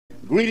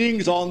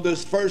Greetings on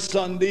this first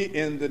Sunday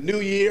in the new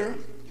year.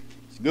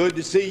 It's good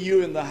to see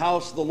you in the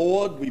house of the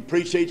Lord. We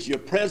appreciate your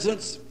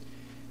presence.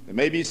 There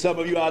may be some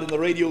of you out in the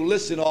radio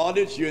listening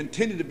audience. You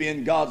intended to be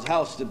in God's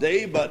house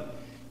today, but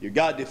you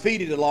got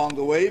defeated along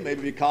the way,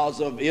 maybe because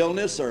of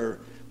illness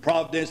or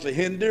providentially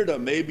hindered, or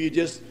maybe you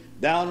just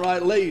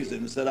downright lazy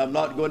and said, I'm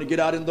not going to get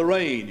out in the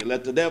rain. You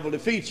let the devil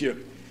defeat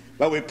you.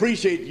 But we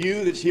appreciate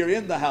you that's here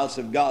in the house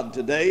of God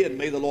today, and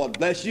may the Lord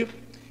bless you.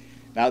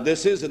 Now,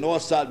 this is the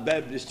Northside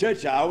Baptist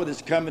Church Hour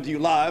that's coming to you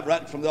live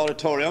right from the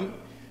auditorium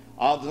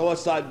of the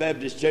Northside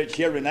Baptist Church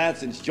here in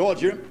Athens,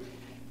 Georgia.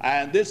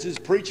 And this is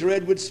Preacher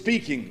Edward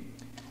speaking.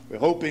 We're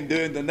hoping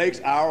during the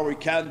next hour we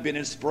can be an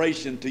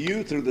inspiration to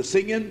you through the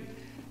singing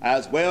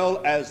as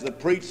well as the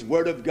preached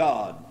Word of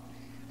God.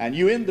 And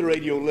you in the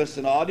radio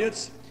listening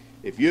audience,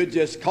 if you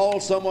just call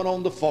someone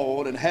on the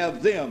phone and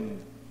have them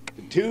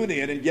tune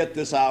in and get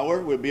this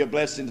hour, will be a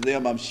blessing to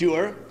them, I'm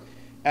sure.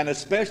 And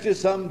especially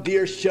some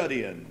dear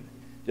shut-in.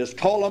 Just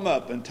call them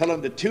up and tell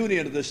them to tune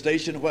into the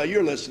station where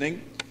you're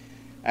listening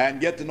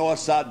and get the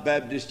Northside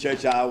Baptist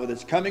Church Hour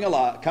that's coming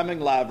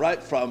live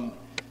right from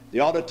the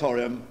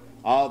auditorium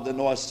of the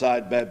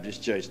Northside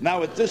Baptist Church.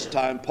 Now at this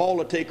time, Paul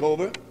will take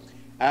over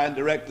and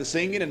direct the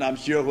singing, and I'm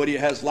sure what he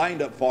has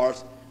lined up for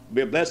us will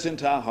be a blessing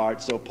to our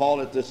hearts. So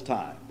Paul at this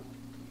time.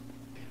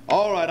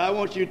 All right, I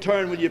want you to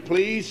turn, will you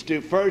please,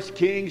 to 1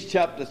 Kings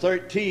chapter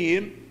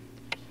 13.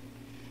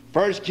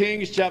 1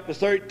 Kings chapter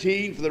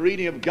 13 for the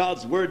reading of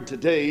God's Word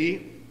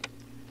today.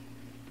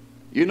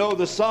 You know,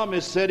 the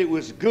psalmist said it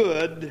was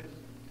good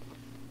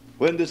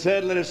when they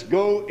said, let us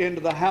go into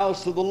the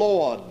house of the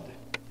Lord.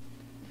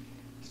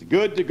 It's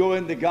good to go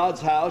into God's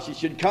house. You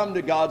should come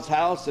to God's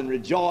house and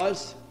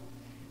rejoice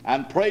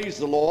and praise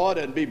the Lord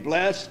and be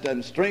blessed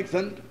and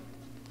strengthened.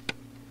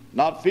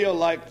 Not feel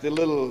like the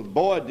little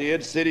boy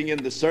did sitting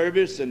in the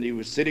service, and he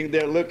was sitting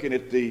there looking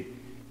at the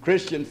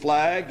Christian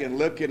flag and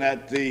looking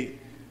at the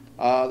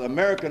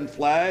American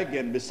flag,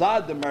 and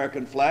beside the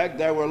American flag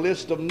there were a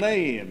list of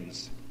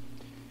names.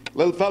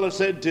 Little fellow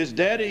said to his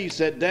daddy, he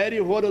said, Daddy,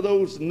 what are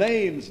those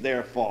names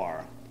there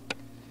for?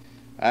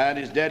 And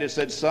his daddy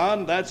said,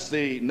 son, that's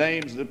the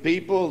names of the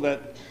people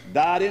that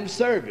died in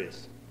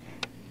service.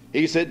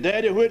 He said,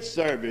 Daddy, which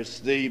service?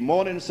 The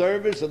morning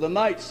service or the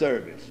night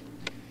service?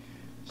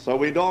 So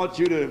we don't want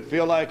you to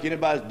feel like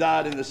anybody's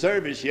died in the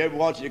service here. We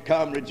want you to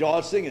come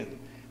rejoicing and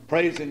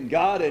praising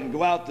God and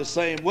go out the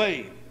same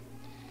way.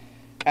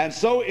 And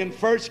so in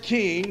 1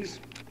 Kings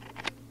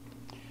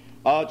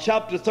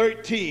chapter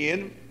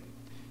 13,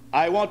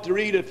 I want to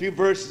read a few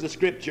verses of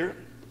Scripture.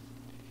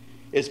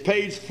 It's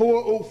page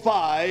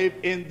 405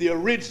 in the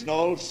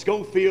original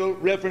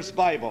Schofield Reference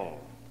Bible.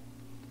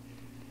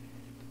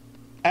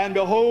 And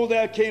behold,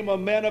 there came a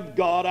man of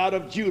God out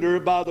of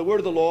Judah by the word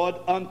of the Lord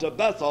unto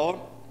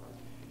Bethel,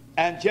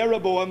 and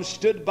Jeroboam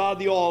stood by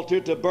the altar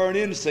to burn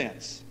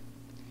incense.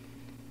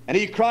 And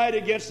he cried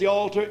against the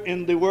altar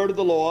in the word of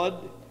the Lord,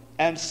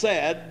 and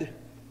said,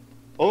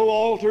 O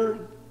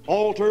altar,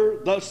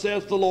 altar, thus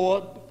saith the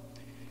Lord,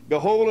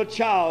 behold, a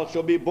child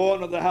shall be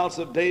born of the house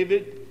of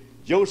David,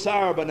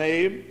 Josiah by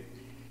name,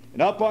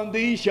 and upon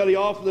thee shall he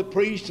offer the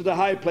priest to the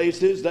high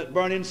places that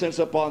burn incense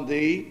upon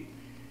thee,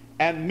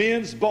 and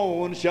men's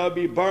bones shall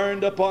be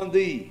burned upon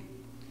thee.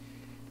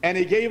 And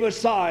he gave a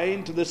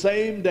sign to the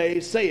same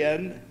day,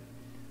 saying,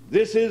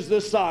 This is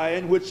the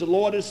sign which the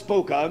Lord has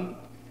spoken.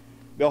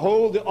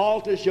 Behold, the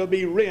altar shall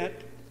be rent,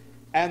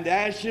 and the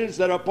ashes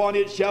that are upon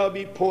it shall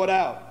be poured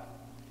out.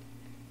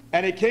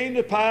 And it came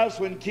to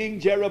pass when King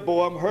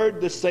Jeroboam heard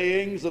the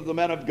sayings of the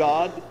man of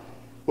God,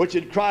 which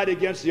had cried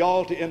against the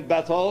altar in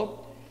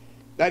Bethel,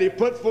 that he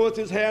put forth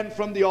his hand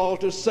from the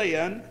altar,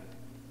 saying,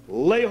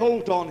 Lay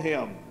hold on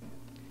him.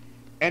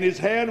 And his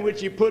hand which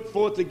he put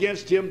forth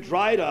against him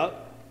dried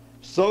up,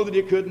 so that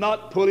he could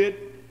not put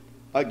it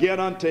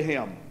again unto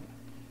him.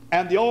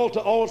 And the altar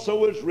also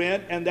was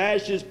rent, and the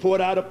ashes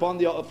poured out from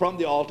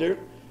the altar,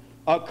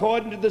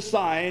 according to the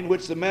sign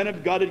which the man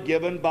of God had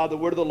given by the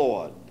word of the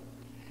Lord.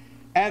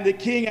 And the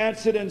king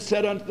answered and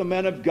said unto the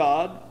man of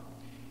God,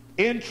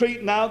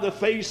 Entreat now the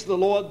face of the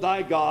Lord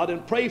thy God,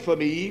 and pray for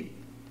me,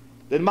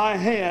 that my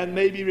hand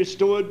may be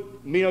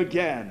restored me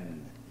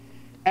again.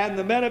 And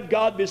the man of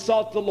God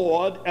besought the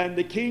Lord, and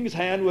the king's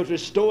hand was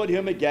restored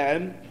him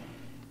again,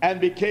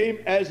 and became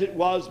as it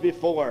was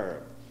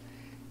before.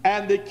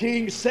 And the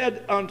king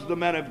said unto the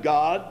man of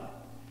God,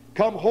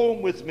 Come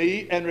home with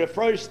me, and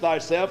refresh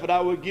thyself, and I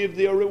will give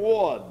thee a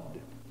reward.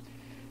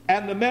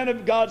 And the man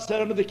of God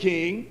said unto the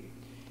king,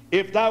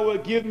 If thou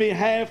wilt give me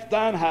half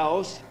thine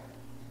house,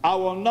 I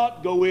will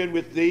not go in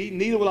with thee,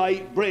 neither will I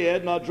eat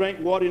bread nor drink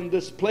water in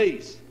this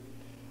place.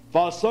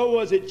 For so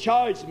was it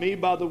charged me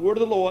by the word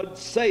of the Lord,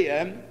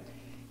 saying,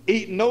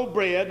 Eat no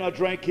bread nor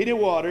drink any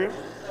water,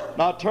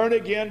 nor turn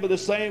again by the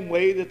same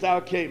way that thou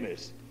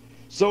camest.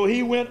 So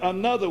he went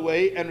another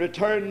way, and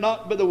returned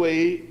not by the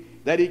way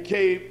that he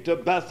came to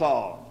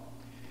Bethel.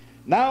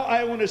 Now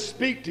I want to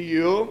speak to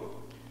you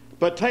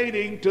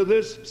pertaining to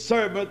this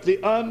servant, the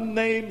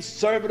unnamed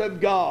servant of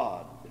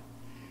God.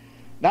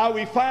 Now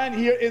we find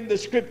here in the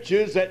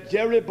scriptures that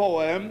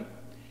Jeroboam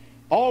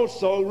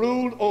also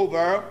ruled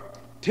over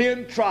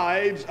 10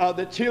 tribes of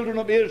the children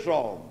of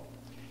Israel.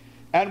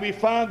 And we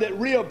find that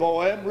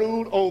Rehoboam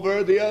ruled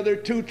over the other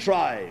 2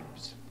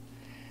 tribes.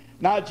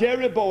 Now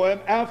Jeroboam,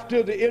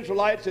 after the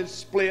Israelites had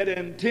split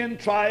and 10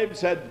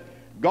 tribes had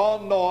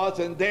gone north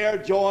and there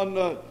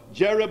joined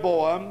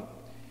Jeroboam,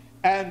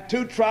 and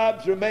 2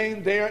 tribes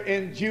remained there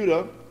in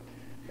Judah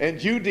and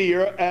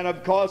Judea, and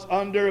of course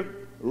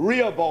under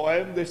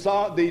Rehoboam, the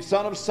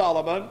son of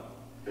Solomon,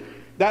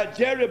 that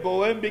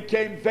Jeroboam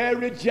became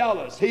very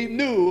jealous. He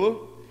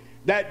knew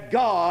that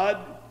God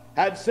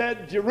had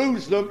said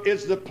Jerusalem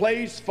is the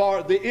place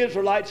for the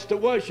Israelites to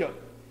worship.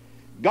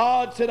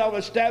 God said, I'll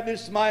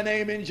establish my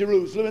name in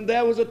Jerusalem, and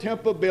there was a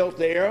temple built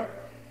there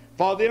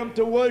for them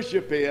to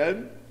worship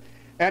in.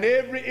 And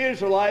every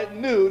Israelite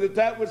knew that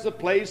that was the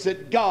place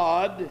that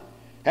God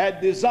had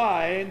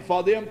designed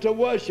for them to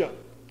worship.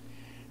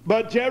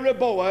 But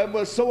Jeroboam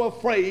was so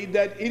afraid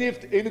that any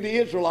of the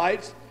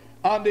Israelites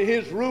under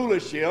his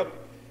rulership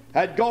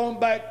had gone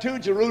back to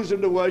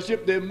Jerusalem to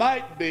worship, they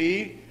might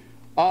be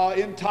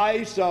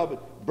enticed,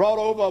 brought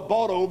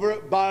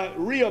over by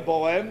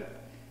Rehoboam,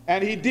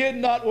 and he did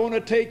not want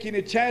to take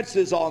any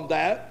chances on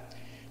that.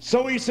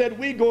 So he said,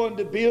 we're going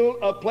to build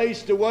a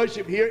place to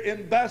worship here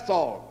in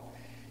Bethel.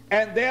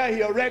 And there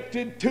he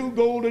erected 2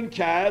 golden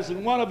calves,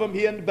 and one of them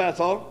here in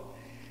Bethel.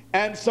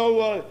 And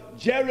so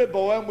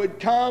Jeroboam would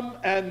come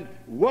and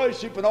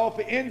worship and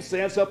offer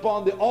incense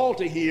upon the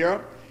altar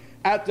here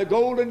at the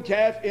golden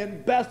calf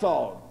in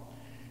Bethel.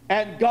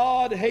 And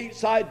God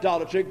hates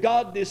idolatry.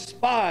 God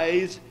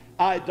despised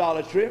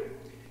idolatry.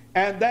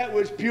 And that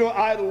was pure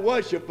idol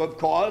worship, of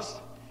course.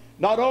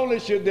 Not only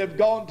should they have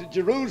gone to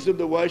Jerusalem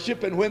to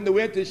worship, and when they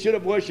went they should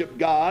have worshiped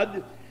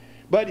God,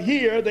 but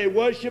here they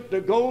worshiped the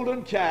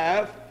golden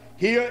calf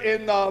here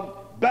in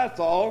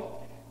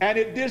Bethel, and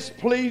it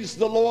displeased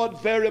the Lord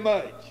very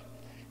much.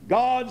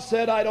 God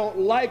said, I don't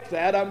like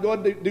that. I'm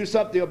going to do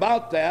something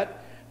about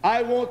that.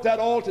 I want that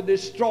altar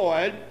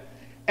destroyed.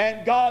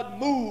 And God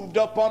moved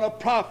upon a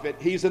prophet.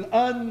 He's an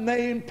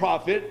unnamed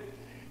prophet.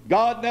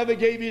 God never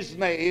gave his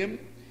name,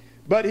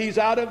 but he's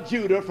out of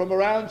Judah from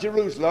around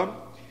Jerusalem.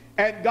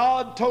 And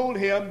God told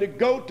him to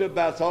go to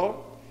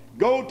Bethel,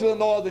 go to the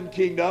northern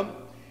kingdom,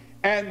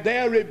 and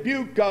there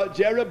rebuke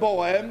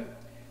Jeroboam,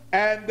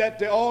 and that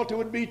the altar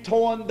would be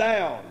torn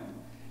down.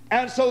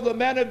 And so the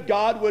man of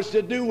God was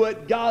to do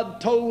what God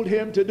told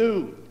him to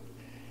do.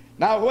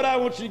 Now what I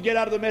want you to get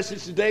out of the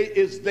message today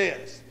is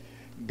this.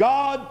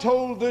 God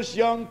told this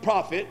young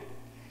prophet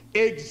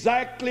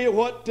exactly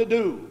what to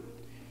do.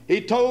 He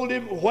told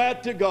him where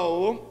to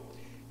go,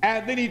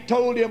 and then he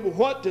told him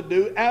what to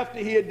do after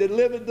he had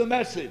delivered the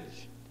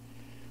message.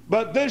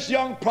 But this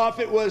young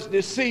prophet was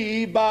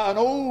deceived by an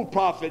old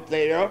prophet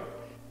there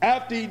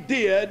after he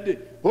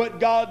did what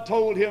God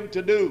told him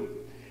to do.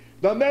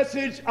 The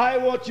message I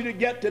want you to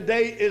get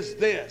today is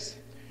this.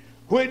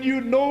 When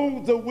you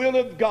know the will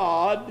of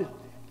God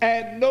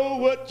and know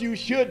what you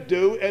should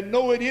do and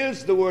know it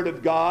is the Word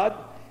of God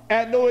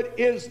and know it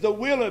is the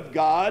will of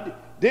God,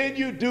 then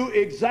you do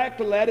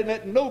exactly that and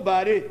let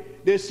nobody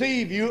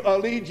deceive you or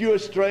lead you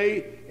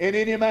astray in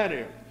any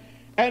manner.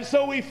 And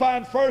so we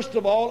find, first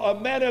of all, a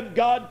man of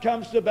God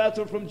comes to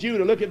Bethel from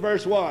Judah. Look at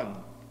verse 1.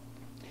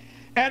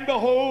 And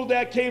behold,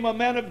 there came a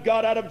man of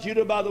God out of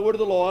Judah by the word of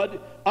the Lord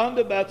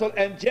unto Bethel,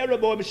 and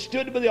Jeroboam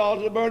stood by the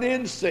altar to burn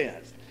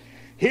incense.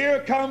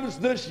 Here comes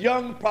this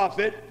young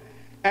prophet,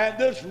 and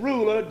this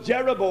ruler,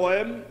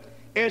 Jeroboam,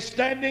 is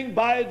standing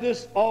by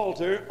this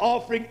altar,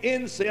 offering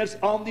incense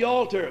on the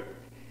altar.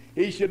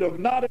 He should have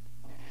not.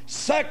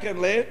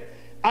 Secondly,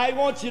 I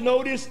want you to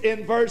notice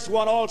in verse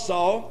 1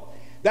 also,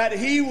 that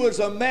he was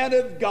a man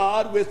of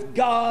God with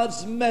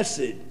God's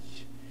message.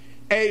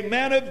 A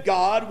man of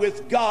God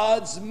with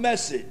God's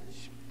message.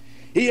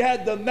 He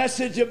had the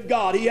message of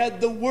God. He had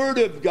the Word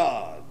of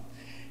God.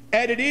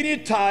 And at any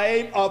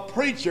time a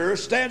preacher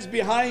stands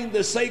behind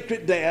the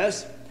sacred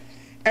desk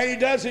and he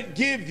doesn't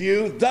give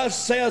you, thus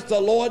saith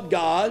the Lord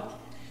God,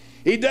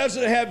 he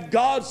doesn't have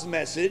God's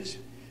message,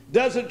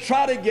 doesn't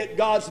try to get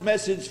God's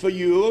message for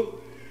you,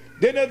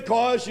 then of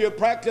course you're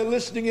practically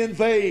listening in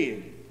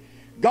vain.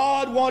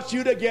 God wants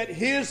you to get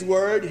His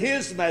Word,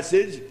 His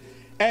message,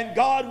 and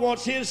God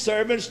wants His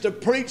servants to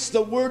preach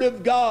the Word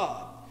of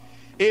God.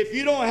 If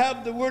you don't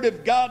have the Word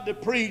of God to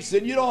preach,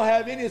 then you don't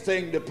have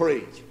anything to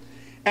preach.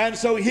 And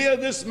so here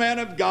this man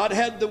of God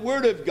had the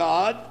Word of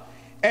God,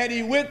 and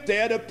he went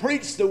there to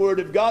preach the Word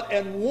of God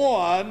and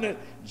won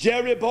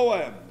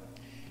Jeroboam.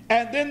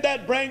 And then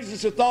that brings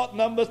us to thought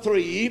number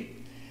 3,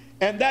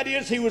 and that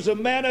is he was a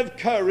man of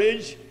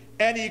courage,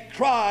 and he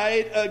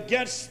cried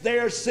against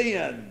their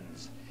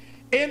sins.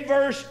 In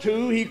verse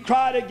 2, he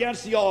cried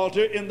against the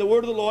altar in the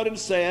word of the Lord and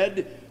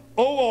said,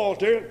 O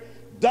altar,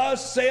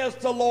 thus saith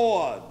the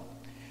Lord.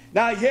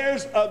 Now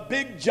here's a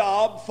big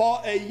job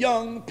for a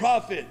young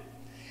prophet.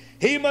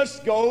 He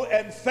must go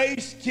and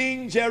face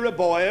King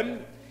Jeroboam,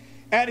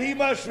 and he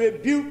must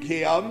rebuke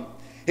him.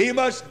 He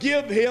must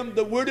give him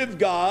the word of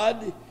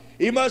God.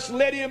 He must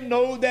let him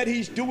know that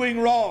he's doing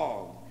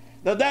wrong.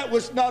 Now that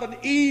was not an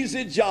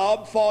easy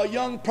job for a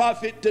young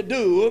prophet to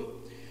do,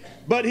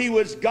 but he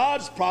was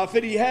God's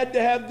prophet. He had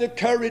to have the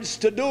courage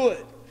to do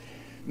it.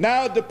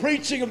 Now, the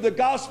preaching of the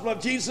gospel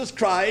of Jesus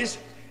Christ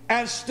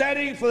and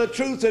standing for the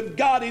truth of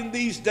God in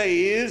these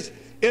days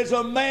is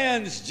a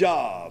man's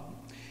job.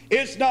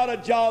 It's not a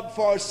job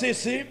for a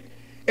sissy.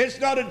 It's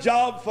not a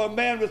job for a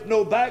man with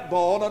no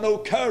backbone or no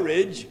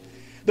courage.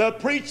 The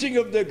preaching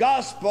of the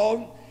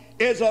gospel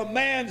is a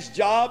man's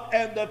job,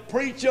 and the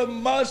preacher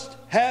must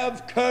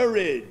have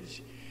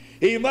courage.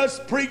 He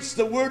must preach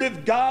the word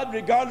of God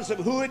regardless of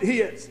who it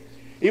hits.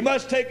 He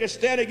must take a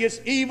stand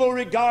against evil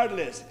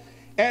regardless.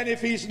 And if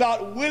he's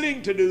not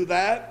willing to do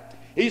that,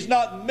 he's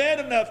not man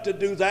enough to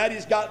do that,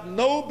 he's got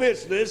no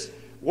business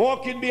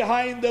walking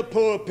behind the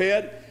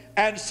pulpit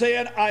and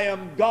saying, I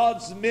am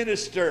God's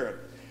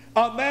minister.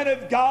 A man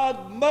of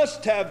God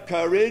must have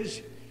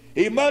courage.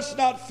 He must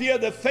not fear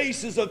the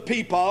faces of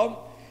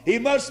people. He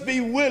must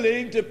be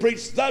willing to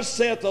preach, thus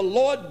saith the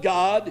Lord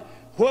God,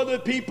 whether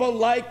people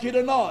like it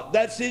or not.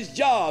 That's his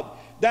job.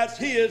 That's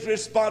his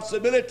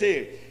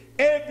responsibility.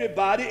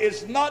 Everybody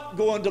is not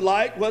going to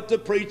like what the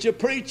preacher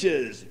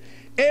preaches.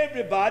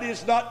 Everybody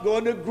is not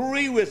going to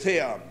agree with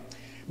him.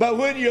 But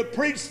when you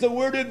preach the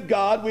word of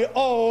God, we're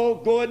all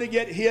going to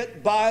get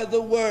hit by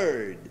the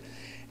word.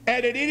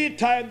 And at any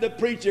time the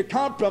preacher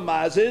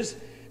compromises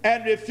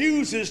and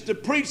refuses to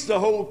preach the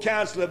whole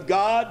counsel of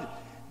God,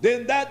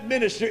 then that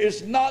minister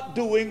is not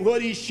doing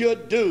what he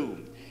should do.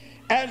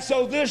 And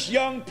so this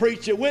young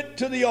preacher went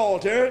to the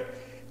altar,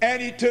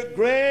 and he took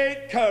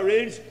great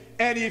courage,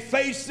 and he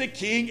faced the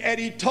king, and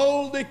he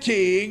told the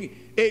king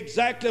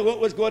exactly what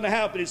was going to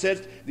happen. He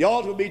says the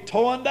altar will be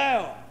torn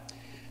down.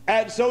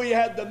 And so he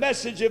had the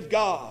message of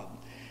God.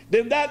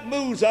 Then that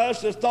moves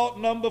us to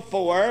thought number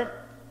 4,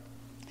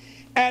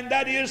 and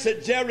that is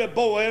that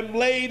Jeroboam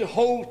laid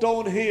hold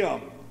on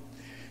him.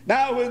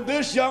 Now, when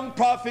this young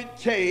prophet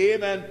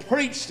came and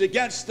preached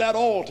against that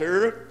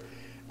altar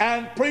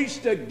and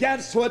preached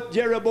against what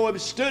Jeroboam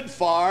stood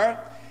for,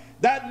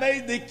 that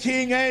made the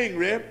king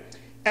angry,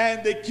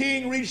 and the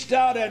king reached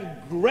out and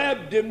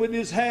grabbed him with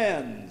his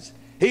hands.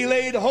 He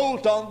laid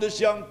hold on this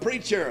young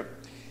preacher.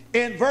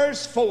 In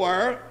verse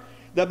 4,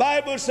 the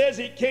Bible says,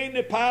 it came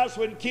to pass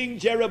when King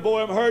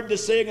Jeroboam heard the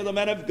saying of the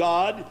man of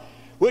God,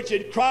 which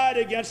had cried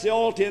against the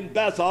altar in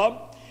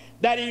Bethel,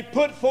 that he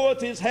put forth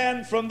his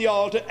hand from the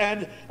altar,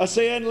 and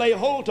saying, lay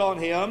hold on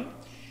him.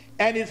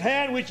 And his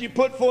hand which he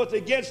put forth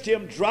against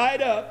him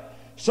dried up,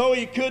 so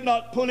he could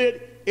not pull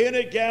it in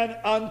again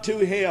unto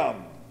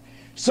him.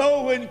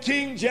 So when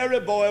King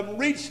Jeroboam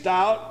reached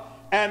out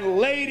and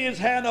laid his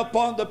hand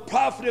upon the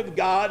prophet of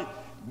God,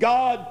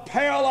 God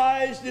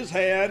paralyzed his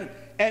hand,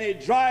 and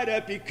it dried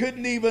up. He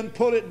couldn't even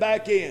pull it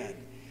back in.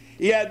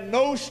 He had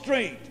no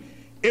strength.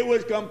 It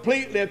was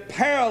completely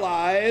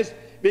paralyzed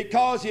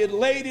because he had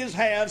laid his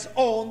hands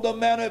on the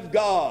man of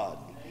God.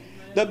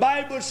 Amen. The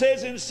Bible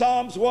says in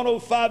Psalms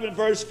 105 and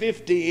verse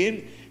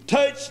 15,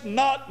 touch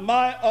not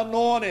my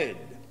anointed.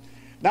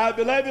 Now,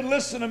 beloved,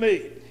 listen to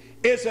me.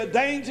 It's a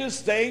dangerous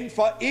thing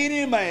for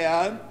any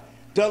man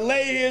to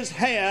lay his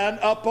hand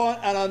upon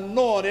an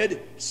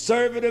anointed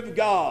servant of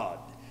God.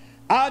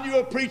 I knew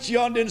a preacher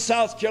yonder in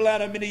South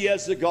Carolina many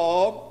years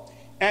ago,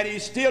 and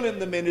he's still in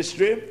the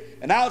ministry,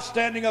 an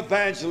outstanding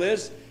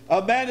evangelist,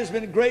 a man has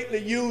been greatly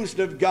used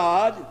of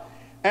God,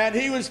 and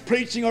he was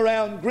preaching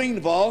around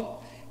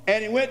Greenville,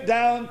 and he went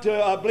down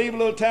to, I believe, a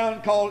little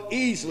town called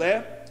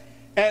Easley,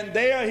 and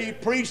there he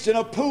preached in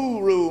a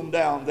pool room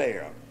down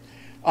there.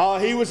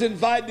 He was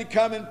invited to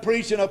come and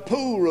preach in a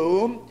pool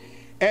room,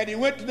 and he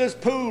went to this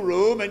pool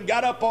room and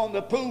got up on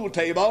the pool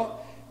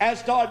table and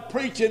started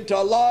preaching to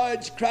a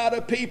large crowd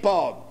of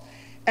people.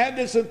 And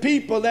there's some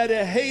people that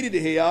hated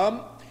him,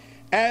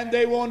 and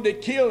they wanted to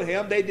kill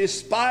him. They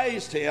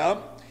despised him.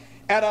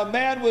 And a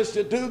man was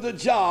to do the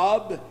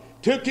job,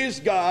 took his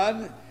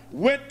gun,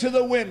 went to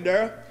the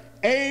window,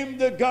 aimed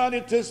the gun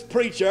at this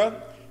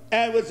preacher,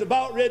 and was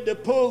about ready to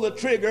pull the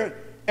trigger,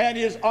 and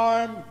his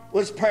arm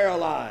was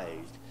paralyzed.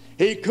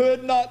 He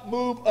could not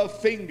move a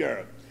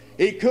finger.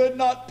 He could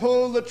not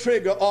pull the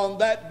trigger on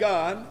that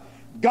gun.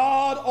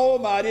 God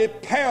Almighty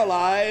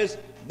paralyzed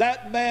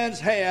that man's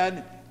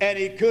hand, and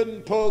he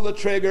couldn't pull the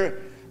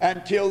trigger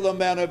and kill the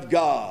man of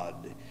God.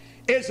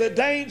 It's a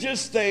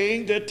dangerous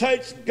thing to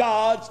touch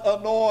God's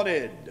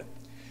anointed.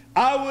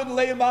 I wouldn't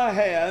lay my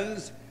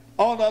hands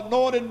on an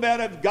anointed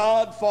man of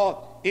God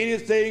for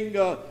anything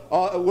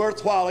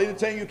worthwhile,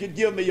 anything you could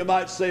give me, you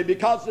might say,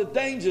 because it's a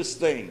dangerous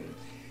thing.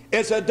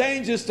 It's a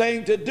dangerous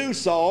thing to do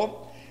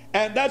so,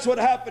 and that's what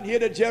happened here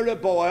to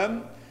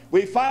Jeroboam.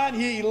 We find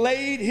he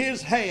laid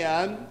his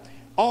hand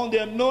on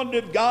the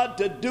anointed of God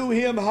to do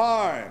him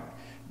harm.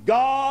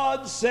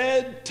 God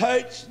said,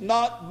 touch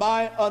not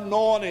my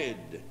anointed.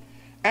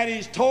 And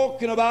he's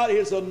talking about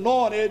his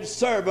anointed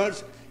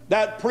servants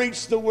that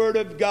preach the word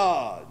of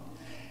God.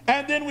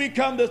 And then we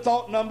come to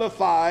thought number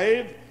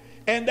 5,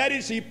 and that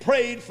is he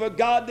prayed for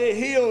God to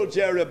heal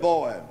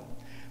Jeroboam.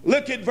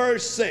 Look at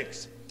verse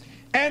 6.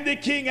 And the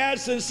king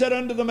answered and said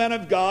unto the man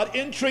of God,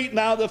 entreat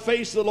now the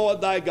face of the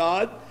Lord thy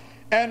God,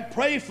 and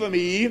pray for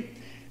me,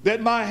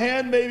 that my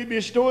hand may be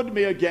restored to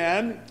me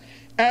again.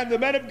 And the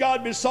man of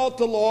God besought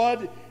the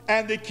Lord,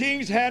 and the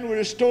king's hand was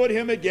restored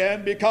him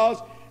again, because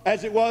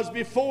as it was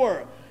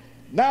before.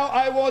 Now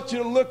I want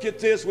you to look at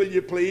this, will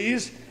you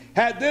please?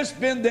 Had this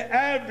been the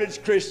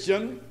average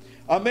Christian,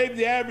 or maybe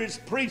the average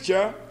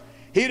preacher,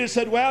 he'd have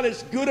said, well,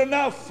 it's good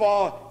enough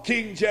for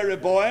King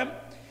Jeroboam.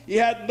 He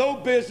had no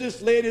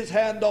business laying his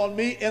hand on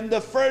me in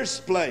the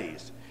first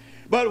place.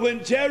 But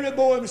when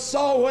Jeroboam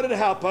saw what had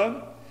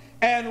happened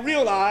and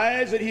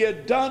realized that he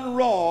had done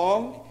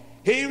wrong,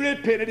 he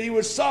repented. He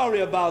was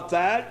sorry about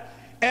that.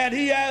 And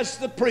he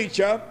asked the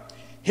preacher,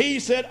 he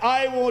said,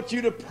 I want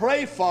you to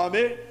pray for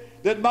me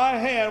that my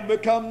hand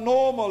become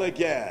normal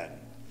again.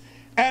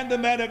 And the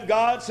man of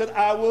God said,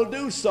 I will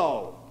do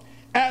so.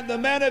 And the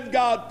man of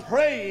God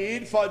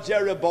prayed for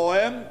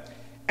Jeroboam,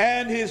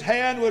 and his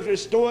hand was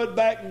restored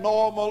back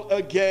normal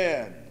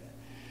again.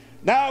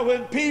 Now,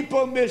 when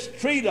people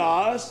mistreat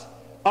us,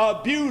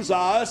 abuse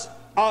us,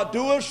 or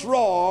do us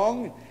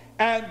wrong,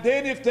 and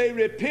then if they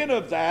repent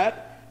of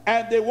that,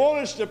 and they want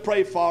us to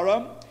pray for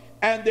them,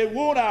 and they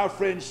want our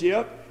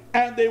friendship,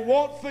 and they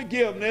want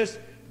forgiveness,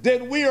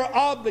 then we are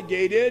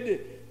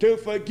obligated to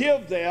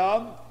forgive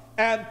them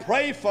and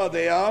pray for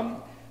them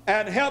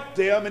and help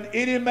them in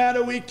any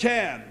manner we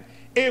can.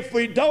 If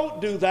we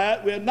don't do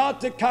that, we're not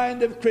the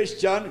kind of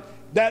Christian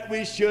that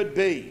we should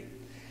be.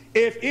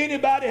 If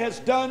anybody has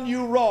done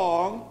you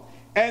wrong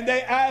and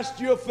they ask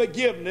you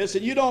forgiveness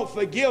and you don't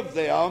forgive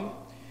them,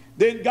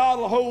 then God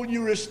will hold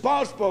you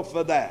responsible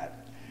for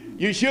that.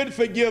 You should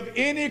forgive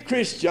any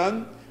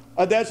Christian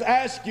that's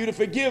asked you to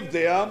forgive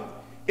them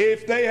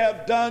if they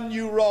have done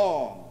you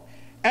wrong.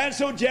 And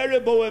so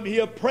Jeroboam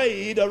here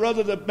prayed, or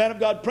rather the man of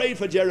God prayed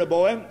for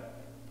Jeroboam,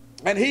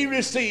 and he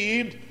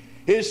received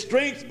his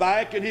strength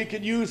back, and he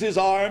could use his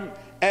arm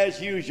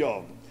as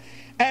usual.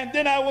 And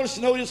then I want us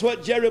to notice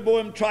what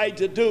Jeroboam tried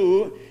to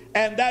do,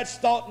 and that's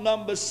thought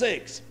number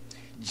 6.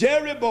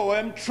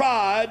 Jeroboam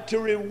tried to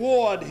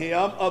reward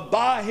him or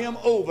buy him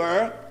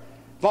over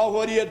for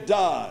what he had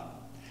done.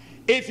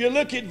 If you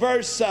look at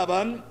verse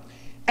 7,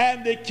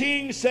 and the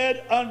king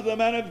said unto the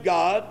man of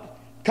God,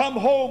 come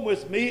home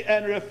with me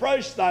and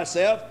refresh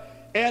thyself,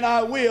 and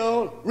I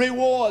will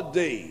reward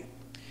thee.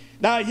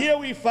 Now here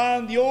we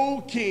find the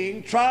old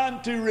king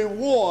trying to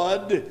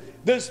reward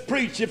this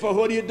preacher for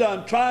what he had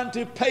done, trying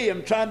to pay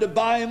him, trying to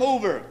buy him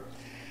over.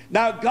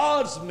 Now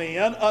God's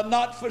men are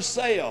not for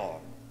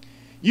sale.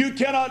 You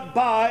cannot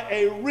buy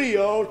a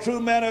real, true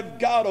man of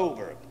God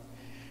over.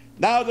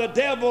 Now the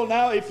devil,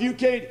 if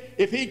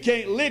he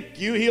can't lick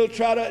you, he'll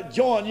try to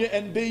join you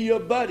and be your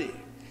buddy.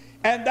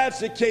 And that's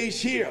the case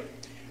here.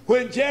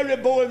 When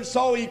Jeroboam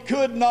saw he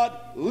could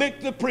not lick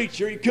the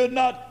preacher, he could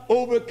not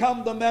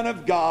overcome the man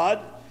of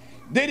God,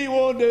 then he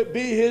wanted to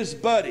be his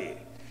buddy.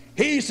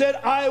 He said,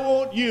 I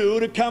want you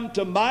to come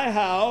to my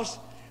house.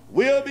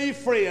 We'll be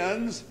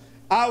friends.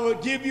 I will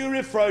give you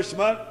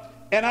refreshment,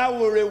 and I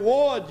will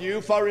reward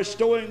you for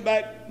restoring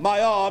back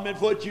my arm and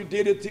what you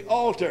did at the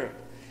altar.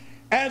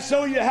 And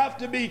so you have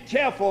to be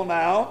careful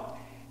now.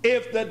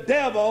 If the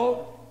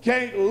devil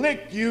can't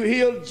lick you,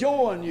 he'll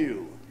join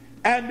you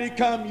and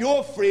become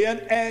your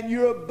friend and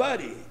your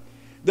buddy.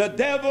 The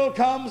devil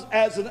comes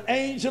as an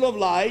angel of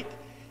light,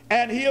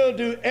 and he'll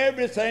do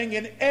everything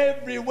in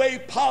every way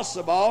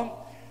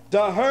possible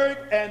to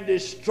hurt and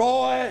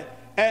destroy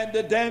and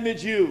to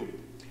damage you.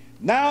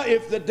 Now,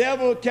 if the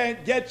devil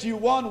can't get you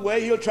one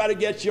way, he'll try to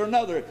get you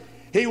another.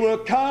 He will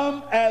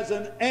come as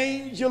an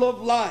angel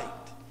of light,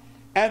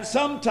 and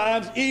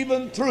sometimes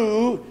even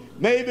through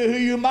maybe who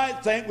you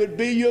might think would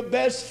be your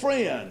best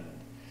friend.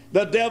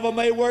 The devil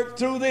may work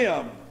through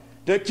them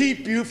to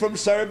keep you from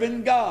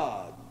serving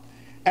God.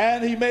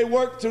 And he may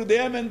work through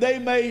them, and they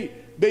may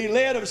be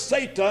led of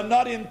Satan,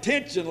 not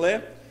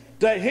intentionally,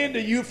 to hinder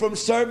you from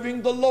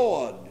serving the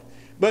Lord.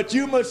 But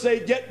you must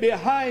say, get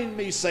behind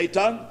me,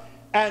 Satan,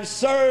 and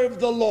serve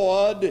the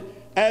Lord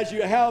as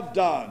you have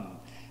done.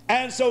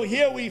 And so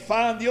here we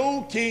find the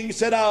old king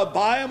said, I'll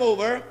buy him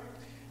over,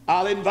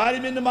 I'll invite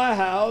him into my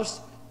house,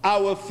 I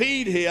will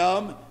feed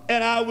him,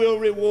 and I will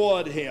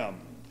reward him.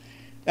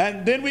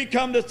 And then we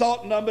come to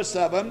thought number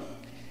 7,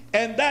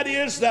 and that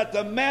is that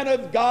the man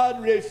of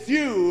God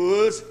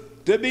refused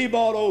to be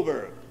bought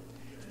over.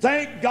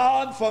 Thank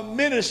God for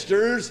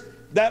ministers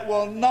that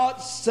will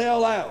not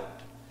sell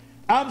out.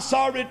 I'm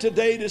sorry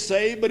today to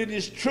say, but it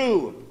is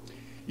true.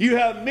 You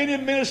have many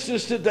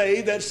ministers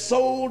today that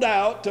sold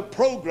out to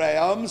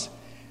programs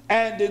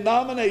and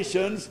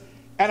denominations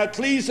and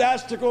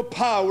ecclesiastical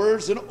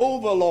powers and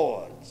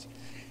overlords.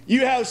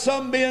 You have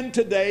some men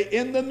today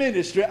in the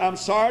ministry, I'm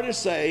sorry to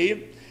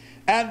say,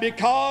 and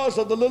because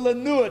of the little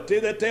annuity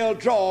that they'll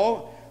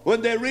draw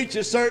when they reach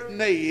a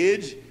certain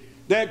age,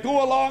 they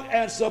go along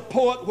and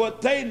support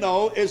what they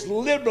know is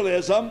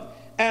liberalism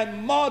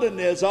and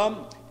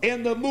modernism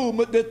in the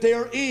movement that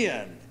they're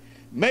in.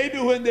 Maybe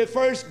when they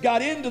first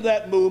got into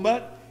that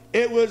movement,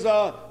 it was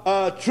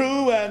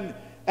true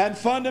and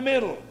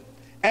fundamental.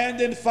 And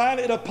then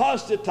finally it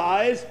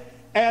apostatized,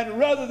 and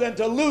rather than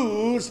to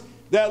lose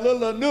their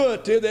little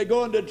annuity they're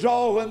going to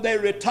draw when they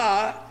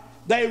retire,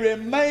 they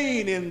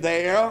remain in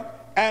there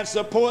and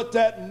support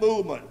that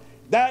movement.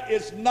 that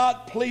is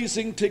not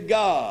pleasing to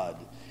God.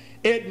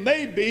 It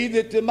may be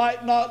that they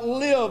might not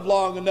live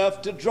long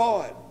enough to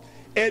draw it.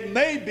 It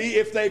may be,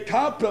 if they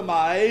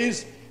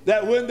compromise,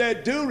 that when they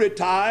do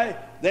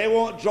retire, they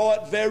won't draw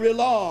it very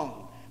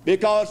long,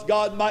 because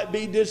God might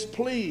be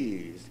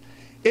displeased.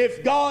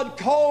 If God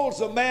calls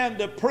a man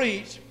to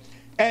preach,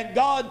 and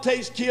God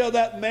takes care of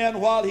that man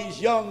while he's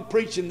young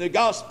preaching the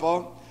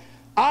gospel,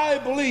 I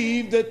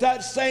believe that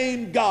that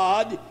same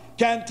God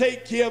can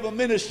take care of a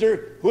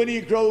minister when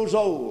he grows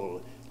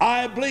old.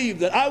 I believe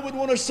that. I would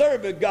want to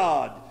serve a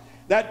God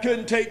that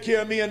couldn't take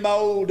care of me in my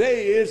old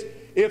days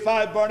if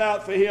I burn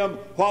out for him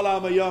while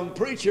I'm a young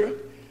preacher.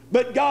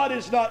 But God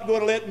is not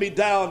going to let me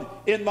down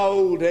in my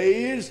old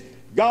days.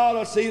 God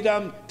will see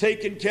that I'm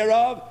taken care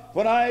of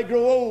when I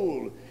grow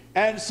old.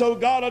 And so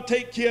God will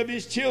take care of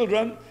his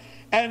children.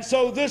 And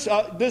so this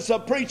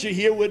preacher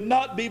here would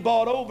not be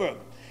bought over.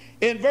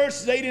 In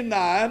verses 8 and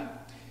 9,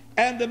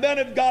 and the man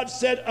of God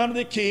said unto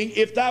the king,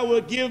 if thou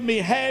wilt give me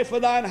half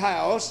of thine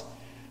house,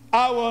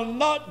 I will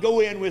not go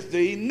in with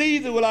thee,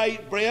 neither will I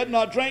eat bread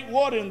nor drink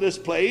water in this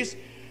place.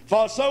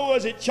 For so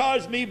was it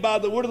charged me by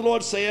the word of the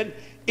Lord, saying,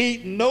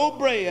 eat no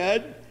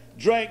bread,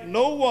 drink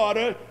no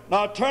water,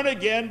 nor turn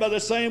again by the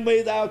same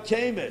way thou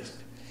camest.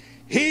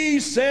 He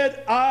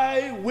said,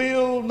 I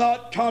will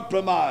not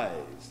compromise.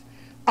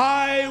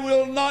 I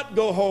will not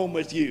go home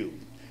with you.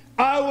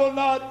 I will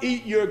not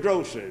eat your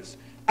groceries.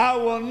 I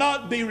will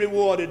not be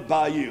rewarded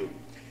by you.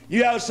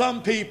 You have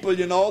some people,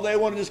 you know, they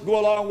want to just go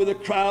along with the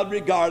crowd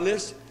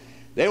regardless.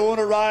 They want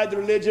to ride the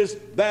religious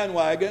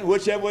bandwagon.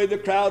 Whichever way the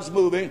crowd's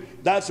moving,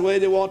 that's the way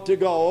they want to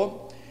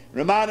go.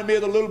 Reminded me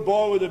of the little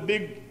boy with a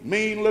big,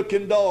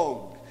 mean-looking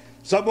dog.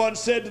 Someone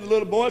said to the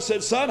little boy,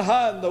 said, son,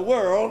 how in the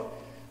world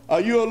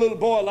are you a little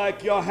boy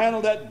like you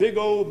handle that big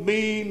old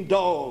mean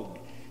dog?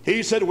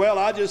 He said, well,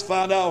 I just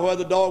found out where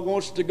the dog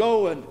wants to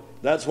go, and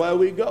that's where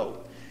we go.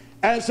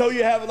 And so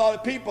you have a lot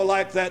of people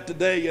like that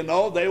today, you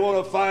know. They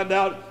want to find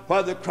out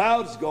where the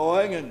crowd's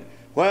going and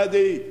where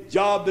the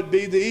job would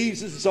be the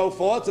easiest and so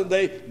forth, and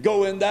they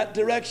go in that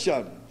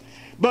direction.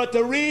 But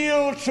the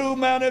real true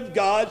man of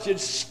God should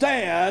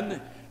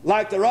stand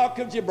like the rock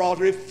of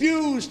Gibraltar,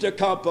 refuse to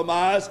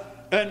compromise,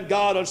 and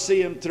God will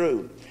see him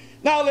through.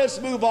 Now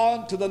let's move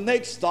on to the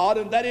next thought,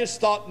 and that is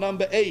thought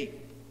number 8.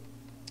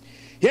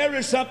 Here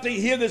is something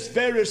here that's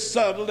very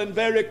subtle and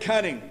very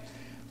cunning.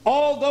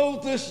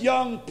 Although this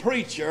young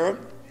preacher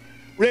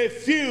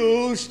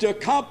refused to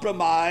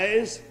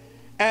compromise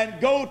and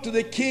go to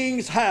the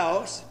king's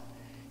house,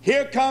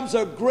 here comes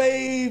a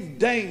grave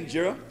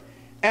danger,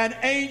 an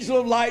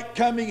angel of light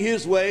coming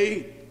his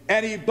way,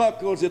 and he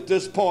buckles at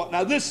this point.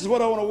 Now this is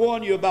what I want to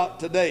warn you about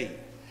today.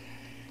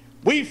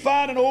 We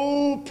find an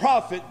old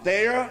prophet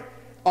there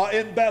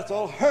in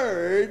Bethel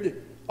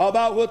heard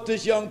about what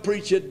this young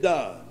preacher had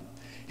done.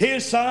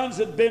 His sons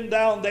had been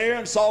down there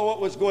and saw what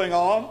was going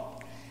on.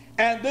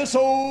 And this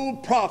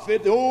old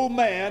prophet, the old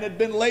man, had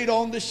been laid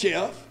on the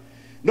shelf.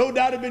 No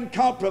doubt had been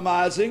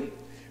compromising.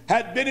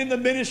 Had been in the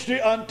ministry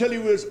until he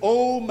was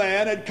old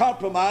man, had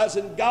compromised,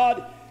 and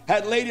God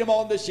had laid him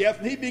on the shelf.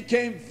 And he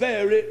became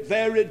very,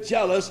 very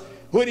jealous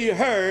when he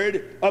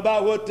heard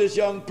about what this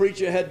young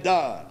preacher had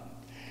done.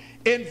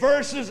 In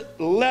verses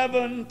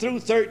 11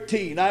 through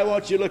 13, I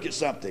want you to look at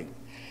something.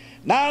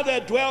 Now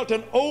there dwelt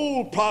an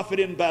old prophet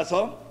in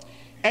Bethel,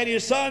 and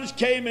his sons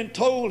came and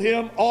told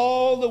him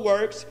all the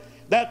works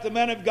that the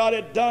man of God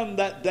had done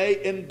that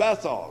day in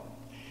Bethel,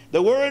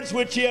 the words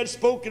which he had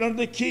spoken unto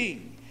the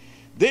king.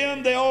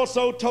 Them they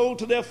also told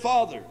to their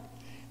father.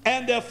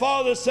 And their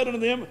father said unto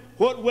them,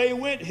 what way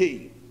went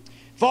he?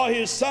 For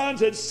his sons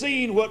had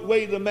seen what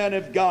way the man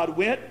of God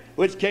went,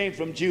 which came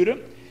from Judah.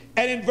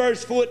 And in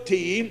verse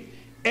 14,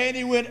 and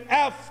he went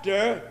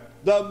after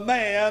the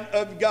man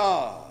of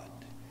God.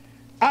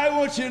 I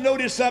want you to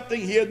notice something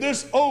here.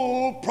 This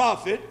old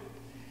prophet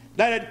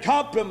that had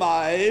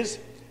compromised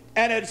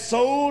and had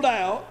sold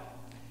out,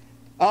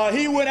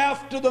 he went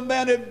after the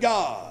man of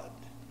God.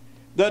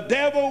 The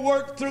devil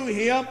worked through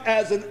him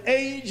as an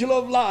angel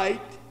of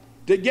light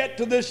to get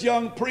to this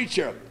young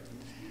preacher.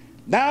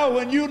 Now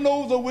when you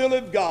know the will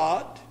of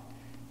God,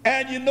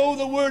 and you know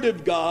the word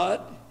of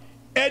God,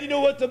 and you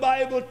know what the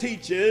Bible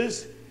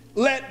teaches,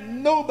 let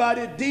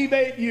nobody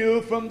deviate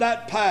you from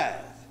that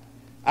path.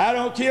 I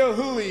don't care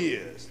who he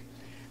is.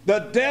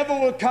 The devil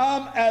will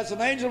come as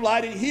an angel of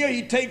light, and here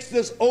he takes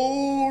this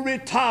old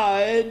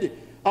retired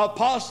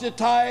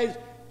apostatized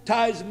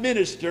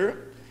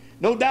minister,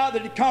 no doubt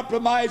that he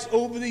compromised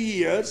over the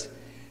years,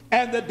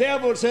 and the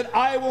devil said,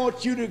 I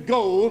want you to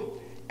go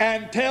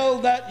and tell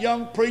that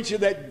young preacher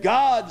that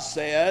God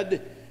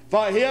said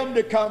for him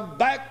to come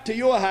back to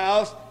your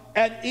house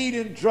and eat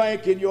and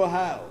drink in your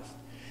house.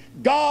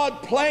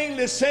 God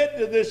plainly said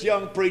to this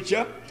young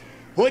preacher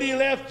when he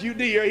left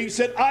Judea, he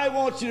said, I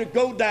want you to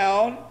go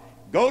down,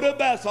 go to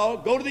Bethel,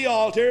 go to the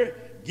altar,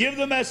 give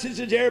the message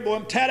to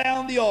Jeroboam, tear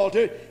down the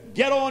altar,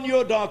 get on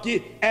your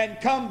donkey, and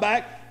come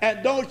back,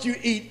 and don't you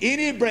eat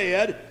any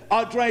bread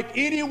or drink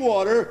any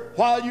water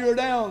while you're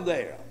down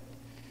there.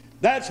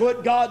 That's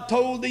what God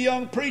told the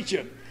young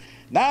preacher.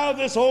 Now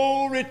this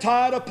old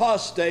retired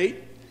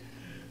apostate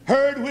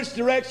heard which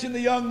direction the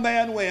young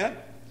man went,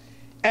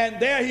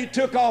 and there he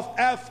took off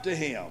after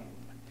him.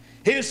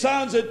 His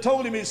sons had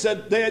told him,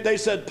 they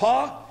said,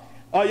 Pa,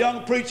 a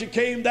young preacher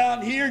came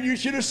down here, and you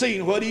should have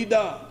seen what he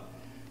done.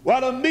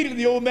 Well,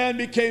 immediately the old man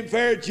became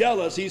very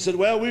jealous. He said,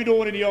 well, we don't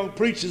want any young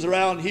preachers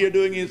around here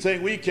doing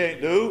anything we can't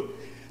do.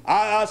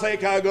 I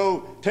think I'll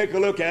go take a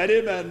look at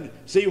him and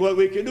see what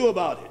we can do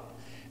about it.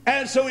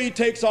 And so he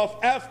takes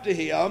off after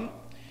him,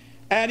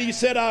 and he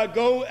said, I'll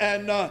go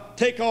and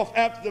take off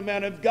after the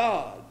man of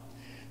God.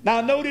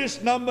 Now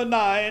notice number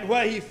 9,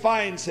 where he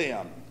finds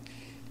him.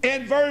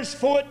 In verse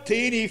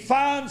 14, he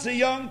finds the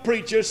young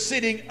preacher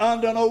sitting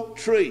under an oak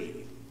tree.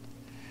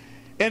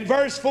 In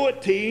verse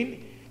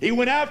 14, he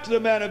went after the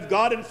man of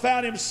God and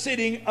found him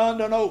sitting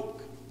under an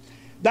oak.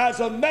 There's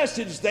a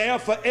message there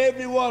for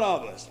every one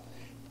of us.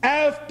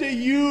 After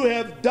you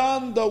have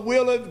done the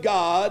will of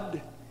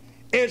God,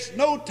 it's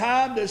no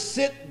time to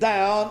sit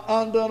down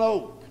under an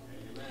oak.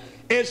 Amen.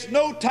 It's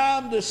no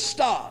time to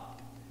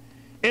stop.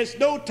 It's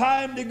no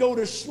time to go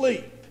to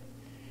sleep.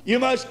 You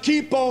must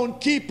keep on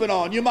keeping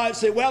on. You might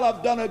say, well,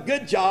 I've done a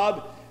good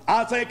job.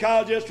 I think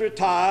I'll just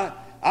retire.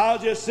 I'll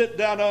just sit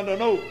down under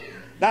an oak.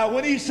 Now,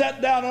 when he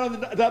sat down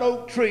under that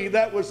oak tree,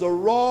 that was the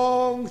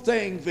wrong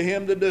thing for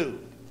him to do.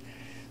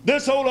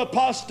 This old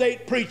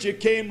apostate preacher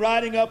came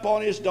riding up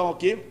on his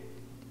donkey.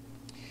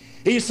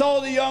 He saw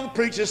the young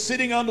preacher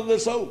sitting under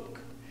this oak.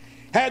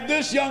 Had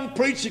this young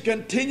preacher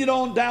continued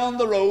on down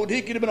the road,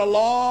 he could have been a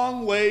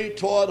long way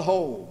toward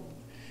home.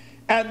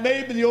 And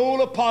maybe the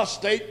old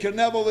apostate could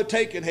never have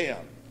overtaken him.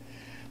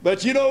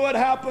 But you know what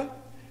happened?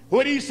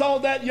 When he saw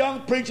that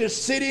young preacher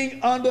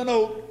sitting under an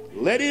oak,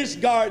 let his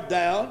guard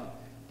down,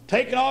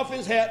 taking off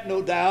his hat,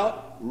 no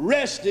doubt,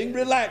 resting,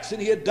 relaxing.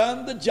 He had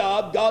done the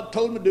job God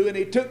told him to do, and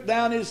he took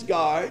down his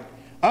guard,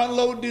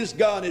 unloaded his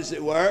gun, as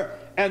it were,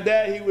 and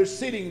there he was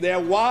sitting there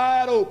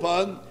wide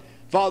open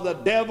for the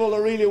devil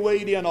to really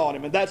weigh in on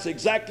him. And that's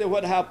exactly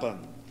what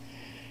happened.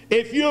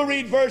 If you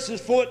read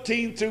verses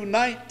 14 through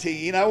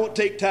 19, I won't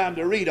take time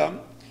to read them,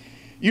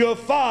 you'll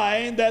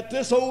find that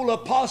this old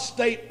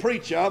apostate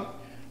preacher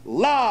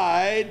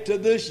lied to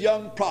this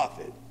young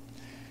prophet.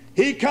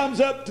 He comes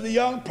up to the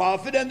young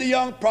prophet, and the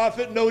young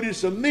prophet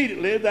noticed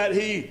immediately that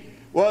he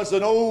was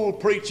an old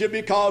preacher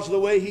because of the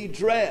way he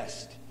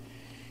dressed.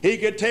 He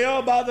could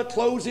tell by the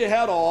clothes he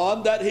had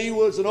on that he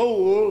was an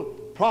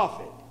old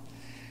prophet.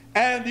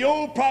 And the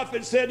old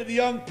prophet said to the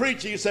young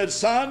preacher, he said,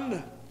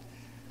 son,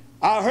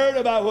 I heard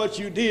about what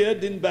you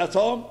did in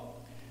Bethel.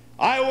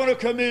 I want to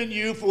commend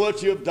you for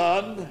what you've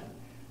done.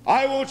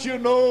 I want you to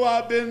know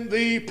I've been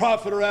the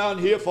prophet around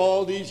here for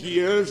all these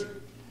years.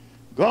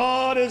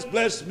 God has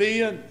blessed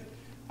me, and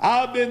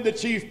I've been the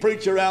chief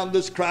preacher around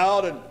this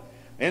crowd and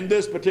in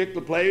this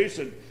particular place.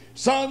 And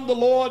son, the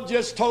Lord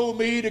just told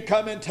me to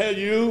come and tell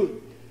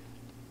you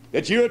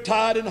that you're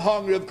tired and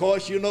hungry. Of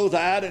course, you know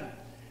that. And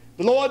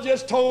the Lord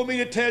just told me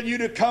to tell you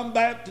to come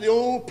back to the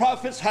old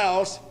prophet's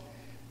house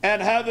and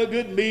have a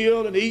good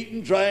meal and eat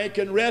and drink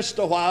and rest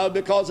a while,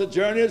 because the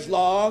journey is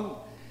long.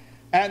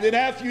 And then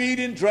after you eat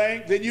and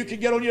drink, then you can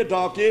get on your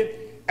donkey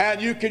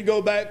and you can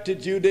go back to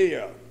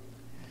Judea.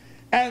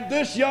 And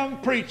this young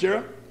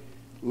preacher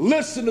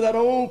listened to that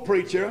old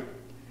preacher,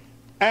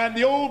 and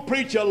the old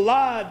preacher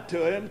lied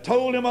to him,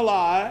 told him a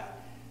lie.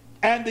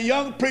 And the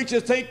young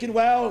preacher thinking,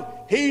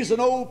 well, he's an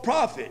old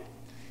prophet.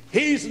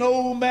 He's an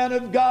old man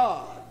of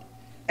God.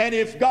 And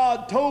if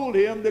God told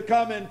him to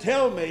come and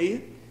tell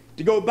me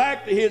to go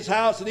back to his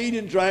house and eat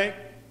and drink,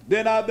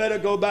 then I better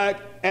go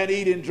back and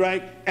eat and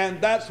drink. And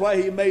that's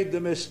why he made the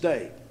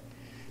mistake.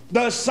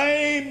 The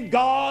same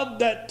God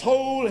that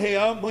told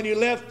him when he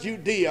left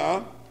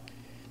Judea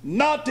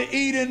not to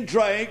eat and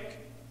drink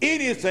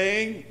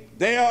anything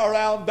there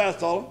around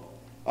Bethel,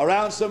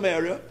 around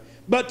Samaria,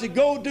 but to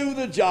go do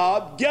the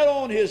job, get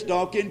on his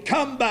donkey and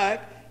come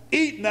back,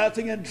 eat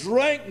nothing and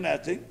drink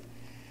nothing.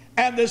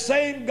 And the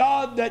same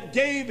God that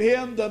gave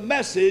him the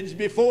message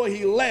before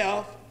he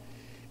left,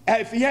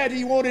 if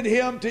he wanted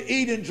him to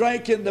eat and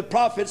drink in the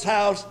prophet's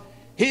house,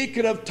 he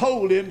could have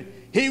told him.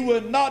 He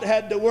would not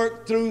have had to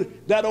work through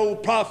that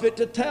old prophet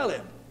to tell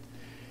him.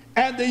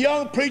 And the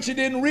young preacher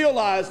didn't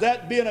realize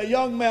that, being a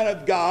young man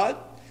of God.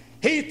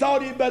 He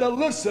thought he'd better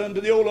listen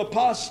to the old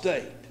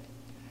apostate.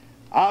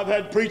 I've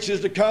had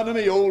preachers to come to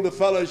me, older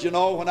fellows, you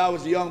know, when I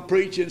was a young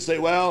preacher, and say,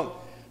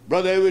 well,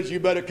 Brother Edwards, you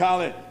better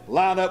kind of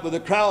line up with the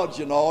crowds,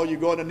 you know. You're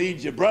going to need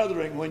your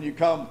brethren when you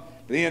come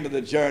to the end of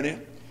the journey.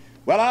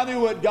 Well, I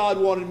knew what God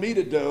wanted me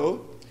to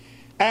do,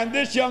 and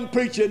this young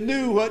preacher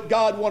knew what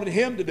God wanted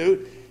him to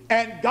do,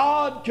 and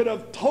God could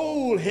have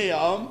told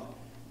him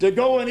to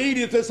go and eat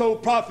at this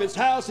old prophet's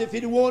house if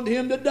he'd wanted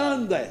him to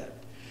done that.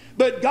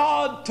 But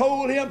God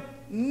told him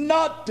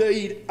not to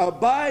eat a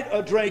bite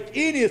or drink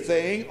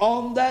anything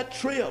on that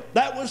trip.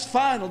 That was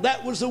final.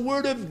 That was the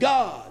word of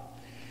God.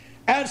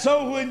 And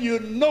so when you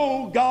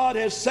know God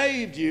has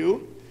saved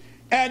you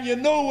and you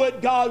know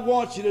what God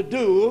wants you to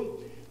do,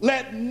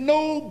 let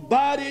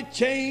nobody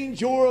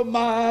change your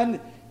mind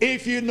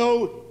if you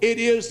know it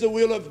is the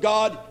will of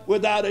God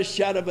without a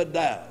shadow of a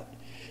doubt.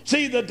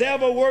 See, the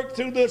devil worked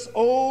through this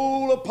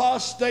old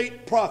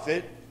apostate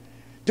prophet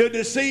to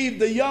deceive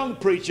the young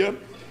preacher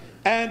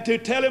and to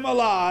tell him a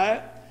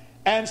lie.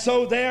 And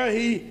so there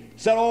he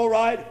said, all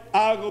right,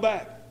 I'll go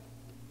back.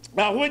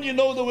 Now, when you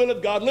know the will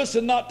of God,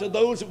 listen not to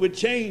those that would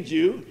change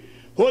you,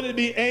 whether it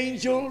be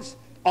angels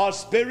or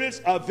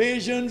spirits or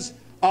visions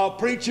or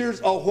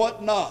preachers or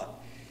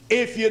whatnot.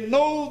 If you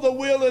know the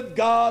will of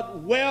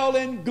God well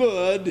and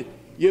good,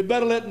 you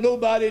better let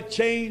nobody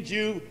change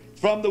you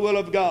from the will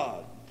of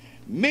God.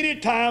 Many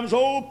times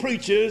old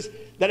preachers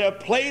that have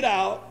played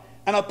out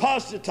and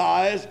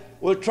apostatized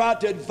will try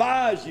to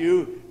advise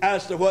you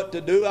as to what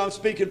to do. I'm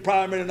speaking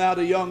primarily now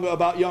to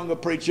about younger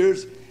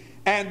preachers.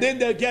 And then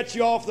they'll get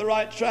you off the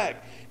right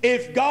track.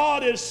 If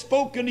God has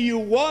spoken to you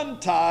one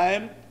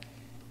time,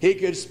 he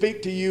could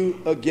speak to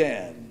you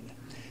again.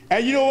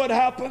 And you know what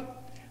happened?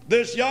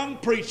 This young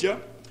preacher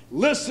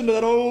listened to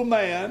that old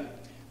man,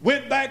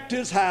 went back to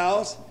his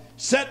house,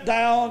 sat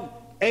down,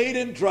 ate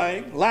and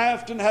drank,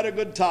 laughed and had a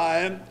good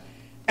time,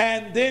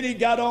 and then he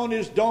got on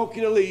his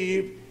donkey to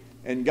leave,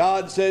 and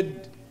God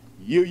said,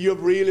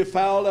 you've really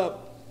fouled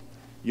up.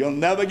 You'll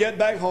never get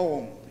back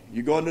home.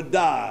 You're going to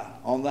die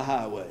on the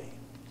highway.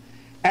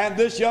 And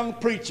this young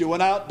preacher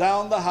went out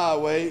down the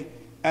highway,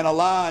 and a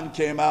lion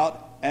came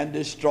out and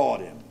destroyed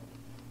him.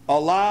 A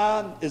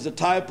lion is a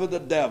type of the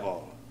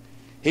devil.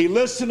 He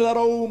listened to that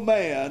old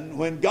man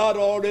when God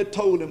already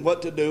told him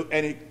what to do,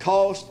 and it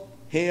cost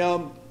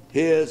him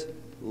his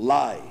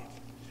life.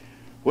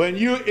 When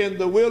you're in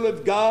the will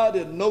of God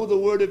and know the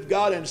Word of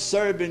God and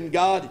serving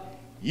God,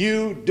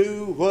 you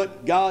do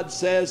what God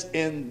says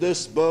in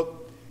this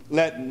book.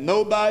 Let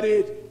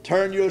nobody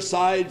turn you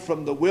aside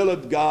from the will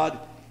of God.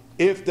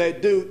 If they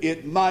do,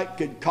 it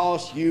could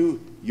cost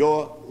you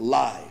your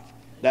life.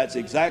 That's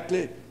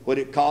exactly what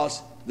it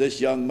cost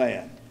this young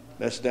man.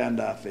 Let's stand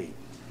to our feet.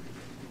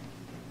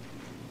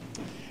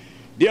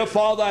 Dear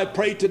Father, I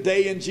pray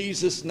today in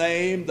Jesus'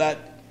 name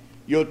that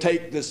you'll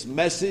take this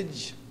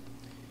message,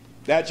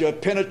 that you'll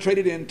penetrate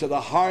it into the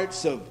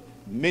hearts of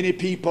many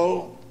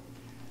people,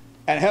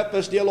 and help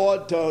us, dear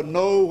Lord, to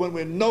know when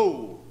we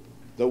know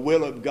the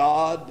will of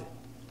God,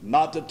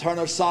 not to turn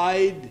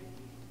aside,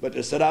 but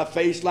to set our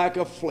face like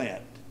a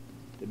flint,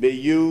 to be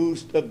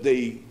used of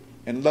thee,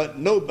 and let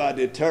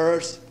nobody tear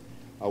us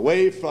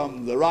away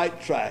from the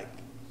right track,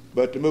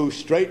 but to move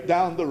straight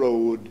down the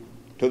road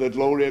to the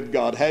glory of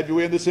God. Have you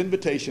in this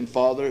invitation,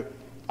 Father?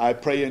 I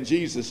pray in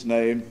Jesus'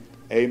 name,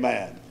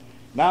 amen.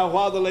 Now,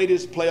 while the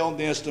ladies play on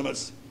the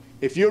instruments,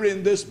 if you're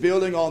in this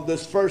building on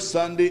this first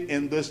Sunday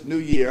in this new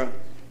year,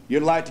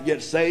 you'd like to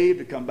get saved,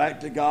 to come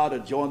back to God, or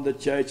join the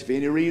church, for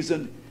any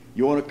reason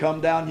you want to come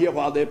down here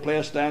while they play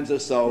a stanza,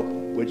 so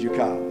would you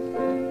come?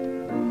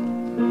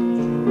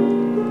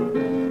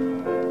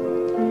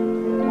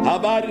 How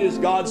about it? Is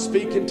God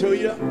speaking to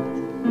you?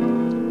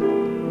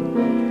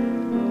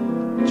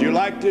 Do you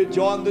like to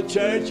join the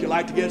church? You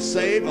like to get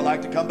saved? Or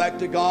like to come back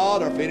to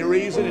God? Or for any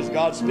reason, is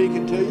God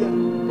speaking to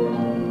you?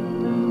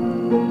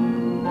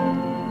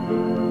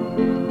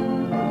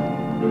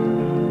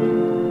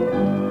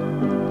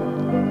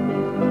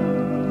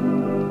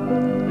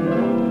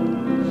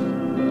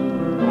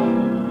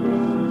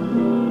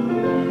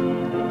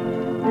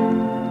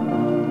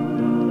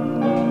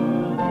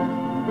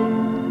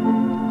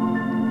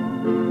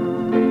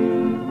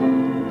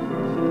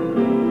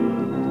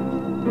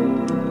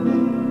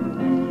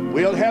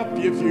 We'll help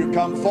you if you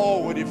come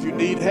forward. If you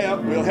need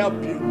help, we'll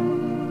help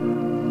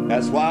you.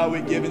 That's why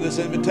we give you this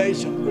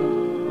invitation.